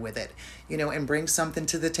identify with it, and bring something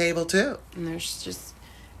to the table too. And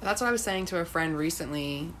that's what I was saying to a friend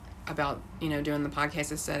recently about, doing the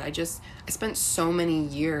podcast. I said, I spent so many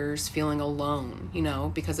years feeling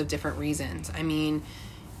alone, because of different reasons. I mean,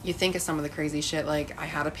 you think of some of the crazy shit, like I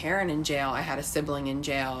had a parent in jail, I had a sibling in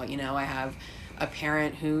jail, I have a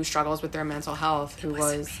parent who struggles with their mental health, who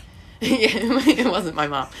was... it wasn't my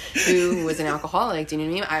mom, who was an alcoholic. Do you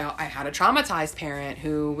know what I mean? I had a traumatized parent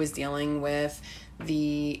who was dealing with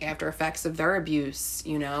the after effects of their abuse.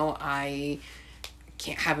 I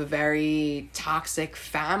can't have a very toxic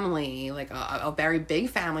family, like a very big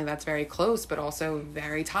family that's very close, but also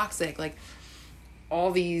very toxic. Like, all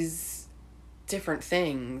these different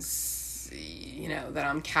things, that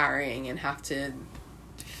I'm carrying and have to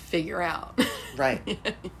figure out. Right.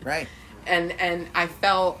 Right. And I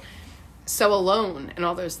felt so alone in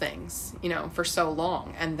all those things, for so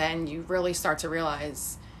long. And then you really start to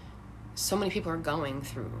realize so many people are going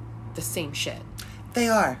through the same shit. They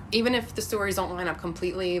are. Even if the stories don't line up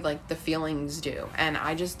completely, like, the feelings do. And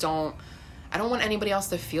I don't want anybody else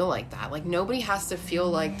to feel like that. Like, nobody has to feel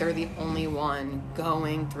like they're the only one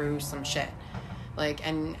going through some shit. Like,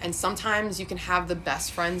 and sometimes you can have the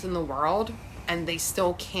best friends in the world and they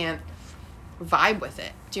still can't vibe with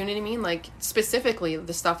it. Do you know what I mean? Like, specifically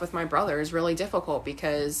the stuff with my brother is really difficult,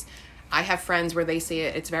 because I have friends where they say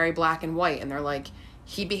it's very black and white, and they're like,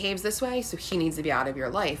 he behaves this way, so he needs to be out of your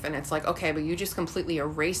life. And it's like, okay, but you just completely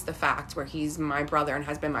erased the fact where he's my brother and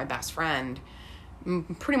has been my best friend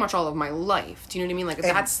pretty much all of my life. Do you know what I mean? Like,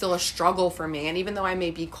 that's still a struggle for me. And even though I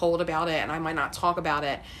may be cold about it and I might not talk about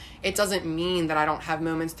it, it doesn't mean that I don't have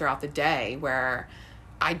moments throughout the day where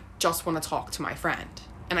I just want to talk to my friend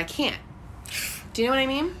and I can't. Do you know what I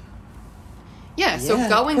mean? Yeah, so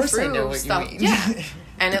going through stuff, yeah,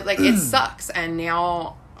 and it sucks. And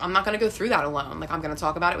now I'm not going to go through that alone. Like, I'm going to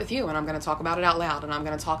talk about it with you, and I'm going to talk about it out loud, and I'm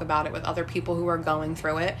going to talk about it with other people who are going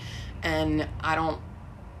through it. And I don't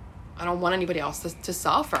want anybody else to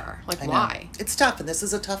suffer. Like, why? It's tough, and this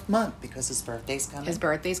is a tough month because his birthday's coming. His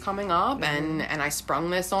birthday's coming up, and I sprung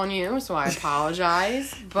this on you, so I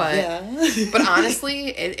apologize. But but honestly,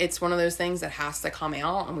 it's one of those things that has to come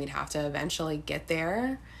out, and we'd have to eventually get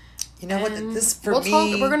there. You know what? This for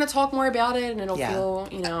me. We're going to talk more about it, and it'll feel,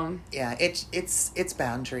 Yeah, it's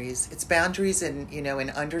boundaries. It's boundaries, and in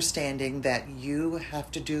understanding that you have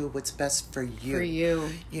to do what's best for you. For you.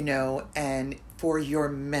 And for your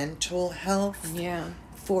mental health. Yeah.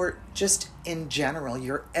 For just in general,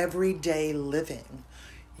 your everyday living.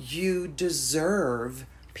 You deserve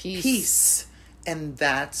peace. And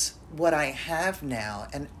that's what I have now.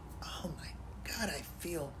 And oh my God, I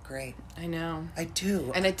feel great. I know. I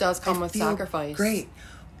do. And it does come with sacrifice. Great.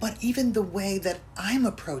 But even the way that I'm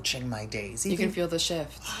approaching my days. You can feel the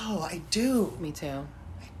shift. Oh, I do. Me too.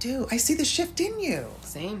 I do. I see the shift in you.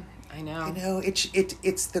 Same. I know.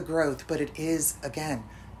 It's the growth, but it is, again,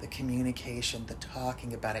 the communication, the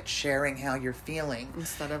talking about it, sharing how you're feeling.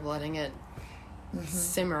 Instead of letting it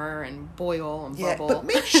simmer and boil and bubble. But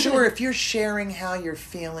make sure if you're sharing how you're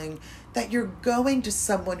feeling that you're going to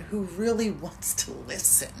someone who really wants to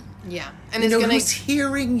listen. Yeah. And who's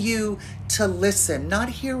hearing you to listen, not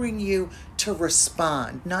hearing you to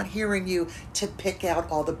respond, not hearing you to pick out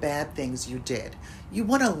all the bad things you did. You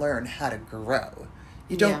want to learn how to grow.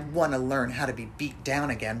 You don't want to learn how to be beat down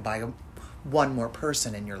again by one more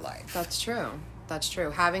person in your life. That's true. That's true.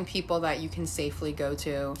 Having people that you can safely go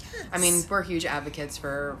to. Yes. I mean, we're huge advocates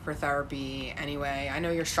for therapy anyway. I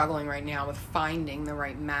know you're struggling right now with finding the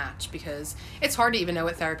right match because it's hard to even know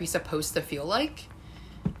what therapy's supposed to feel like.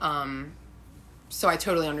 So I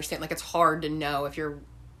totally understand. Like, it's hard to know if you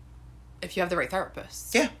have the right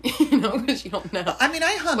therapist. Yeah. Because you don't know. I mean,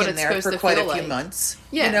 I hung in there for quite a few months.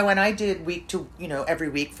 Yeah. And I did every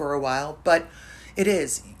week for a while. But it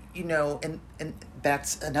is, and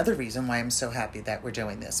that's another reason why I'm so happy that we're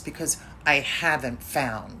doing this, because I haven't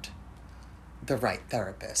found the right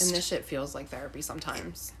therapist. And this shit feels like therapy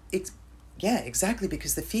sometimes. Yeah, exactly,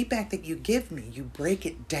 because the feedback that you give me, you break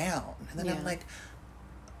it down. And then I'm like,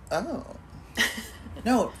 oh.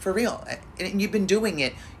 No, for real. And you've been doing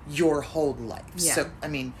it your whole life. Yeah.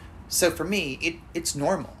 So for me, it's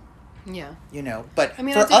normal. Yeah. But I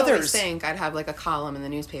mean, for I did others, always think I'd have like a column in the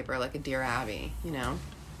newspaper, like a Dear Abby,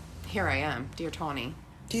 Here I am, Dear Tawny.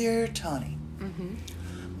 Dear Tawny.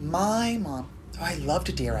 Mm-hmm. My mom, I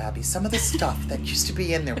loved Dear Abby. Some of the stuff that used to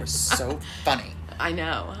be in there was so funny. I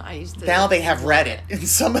know. I used to. Now they have Reddit, and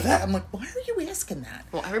some of that, I'm like, why are you asking that?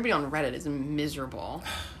 Well, everybody on Reddit is miserable,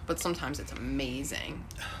 but sometimes it's amazing.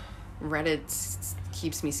 Reddit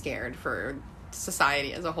keeps me scared for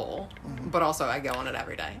society as a whole, but also I go on it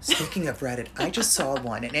every day. Speaking of Reddit, I just saw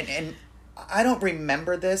one, and I don't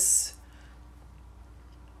remember this.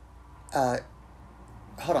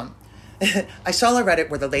 Hold on. I saw a Reddit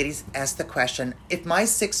where the ladies asked the question,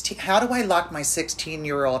 how do I lock my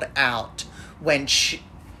 16-year-old out when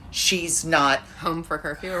she's not home for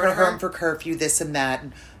curfew or whatever? Home for curfew, this and that,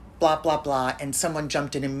 and blah, blah, blah. And someone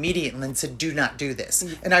jumped in immediately and said, do not do this.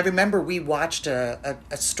 Mm-hmm. And I remember we watched a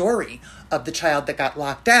story of the child that got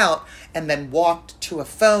locked out and then walked to a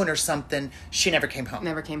phone or something. She never came home.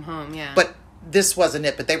 Never came home, yeah. But this wasn't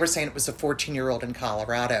it. But they were saying it was a 14-year-old in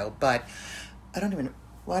Colorado. But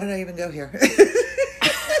why did I even go here?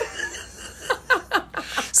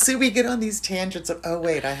 So we get on these tangents of, oh,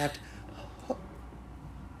 wait, I have to...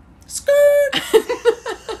 Skirt!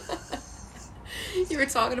 You were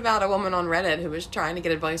talking about a woman on Reddit who was trying to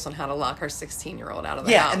get advice on how to lock her 16-year-old out of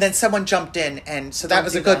the house. Yeah, and then someone jumped in, and so that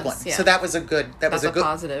was a good one. Yeah. So that was a good... That's a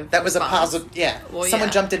positive That was response. a positive... Yeah. Well, someone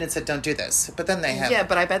jumped in and said, don't do this. But then they have... Yeah,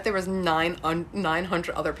 but I bet there was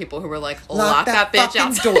 900 other people who were like, lock that bitch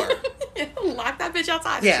outside. Door. Yeah, lock that bitch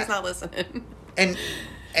outside. Yeah. She's not listening. And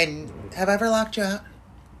have I ever locked you out?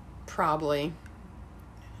 Probably.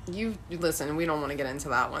 You listen, we don't want to get into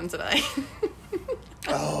that one today.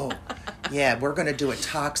 Oh, yeah, we're going to do a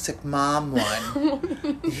toxic mom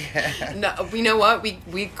one. Yeah. No, you know what?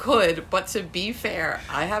 We could, but to be fair,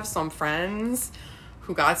 I have some friends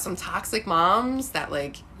who got some toxic moms that,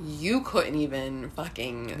 like, you couldn't even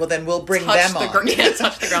fucking... Well, then we'll bring them on.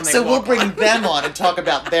 Touch the ground. So we'll bring them on and talk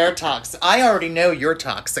about their toxic... I already know your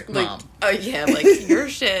toxic mom. Yeah, like, your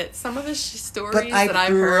shit. Some of the stories that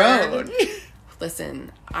I've heard...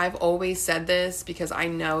 Listen, I've always said this because I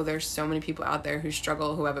know there's so many people out there who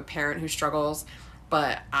struggle, who have a parent who struggles,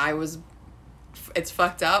 but it's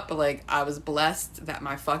fucked up, but like I was blessed that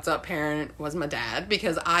my fucked up parent was my dad,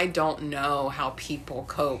 because I don't know how people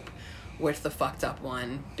cope with the fucked up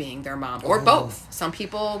one being their mom, or both. Some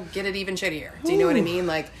people get it even shittier. Do you know what I mean?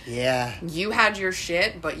 Like, yeah, you had your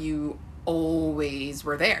shit, but you always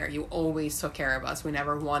were there. You always took care of us. We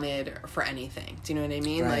never wanted for anything. Do you know what I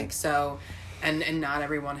mean? Right. Like, so... And not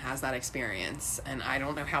everyone has that experience. And I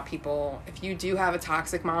don't know how people... If you do have a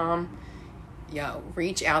toxic mom,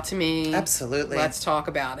 reach out to me. Absolutely. Let's talk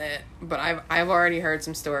about it. But I've already heard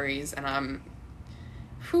some stories, and I'm...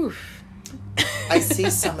 Whew. I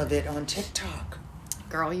see some of it on TikTok.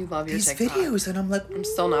 Girl, you love your These TikTok. videos, and I'm like... I'm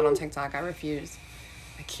still not on TikTok. I refuse.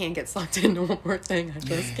 I can't get sucked into one more thing. I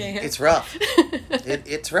just can't. It's rough.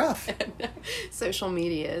 It's rough. Social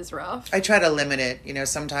media is rough. I try to limit it.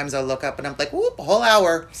 Sometimes I'll look up and I'm like, whoop, a whole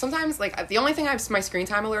hour. Sometimes, like, the only thing I have my screen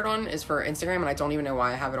time alert on is for Instagram, and I don't even know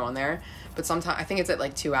why I have it on there. But sometimes, I think it's at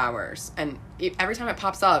like 2 hours. And every time it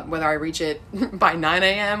pops up, whether I reach it by 9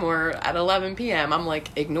 a.m. or at 11 p.m., I'm like,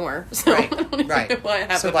 ignore. So right, I don't even know why I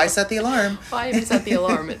have so why set the alarm? Why even set the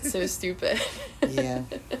alarm? It's so stupid. Yeah.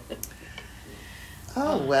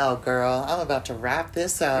 Oh, well, girl, I'm about to wrap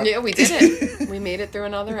this up. Yeah, we did it. We made it through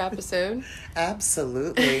another episode.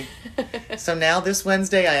 Absolutely. So now this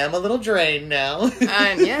Wednesday, I am a little drained now.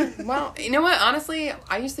 Yeah. Well, you know what? Honestly,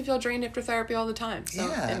 I used to feel drained after therapy all the time. So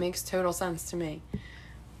It makes total sense to me.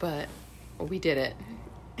 But we did it.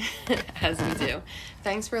 As we do.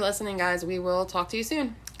 Thanks for listening, guys. We will talk to you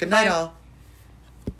soon. Good night, all.